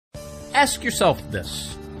Ask yourself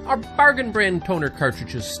this: are bargain brand toner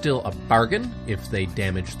cartridges still a bargain if they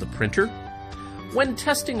damage the printer? When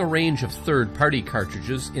testing a range of third-party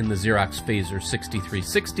cartridges in the Xerox Phaser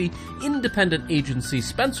 6360, independent agency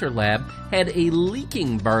Spencer Lab had a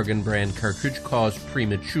leaking bargain brand cartridge cause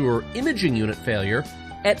premature imaging unit failure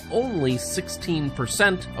at only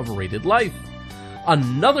 16% of rated life.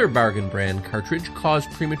 Another bargain brand cartridge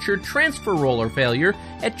caused premature transfer roller failure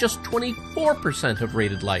at just 24% of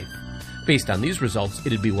rated life. Based on these results,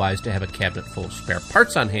 it'd be wise to have a cabinet full of spare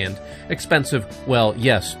parts on hand. Expensive, well,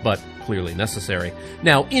 yes, but clearly necessary.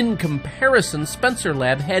 Now, in comparison, Spencer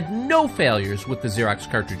Lab had no failures with the Xerox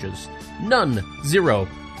cartridges. None. Zero.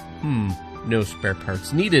 No spare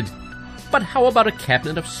parts needed. But how about a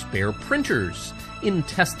cabinet of spare printers? In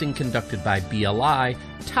testing conducted by BLI,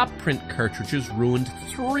 Top Print cartridges ruined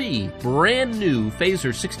 3 brand new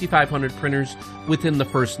Phaser 6500 printers within the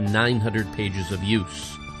first 900 pages of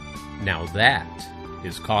use. Now that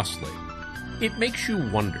is costly. It makes you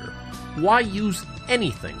wonder, why use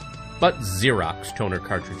anything but Xerox toner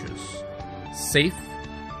cartridges? Safe,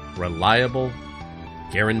 reliable,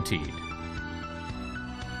 guaranteed.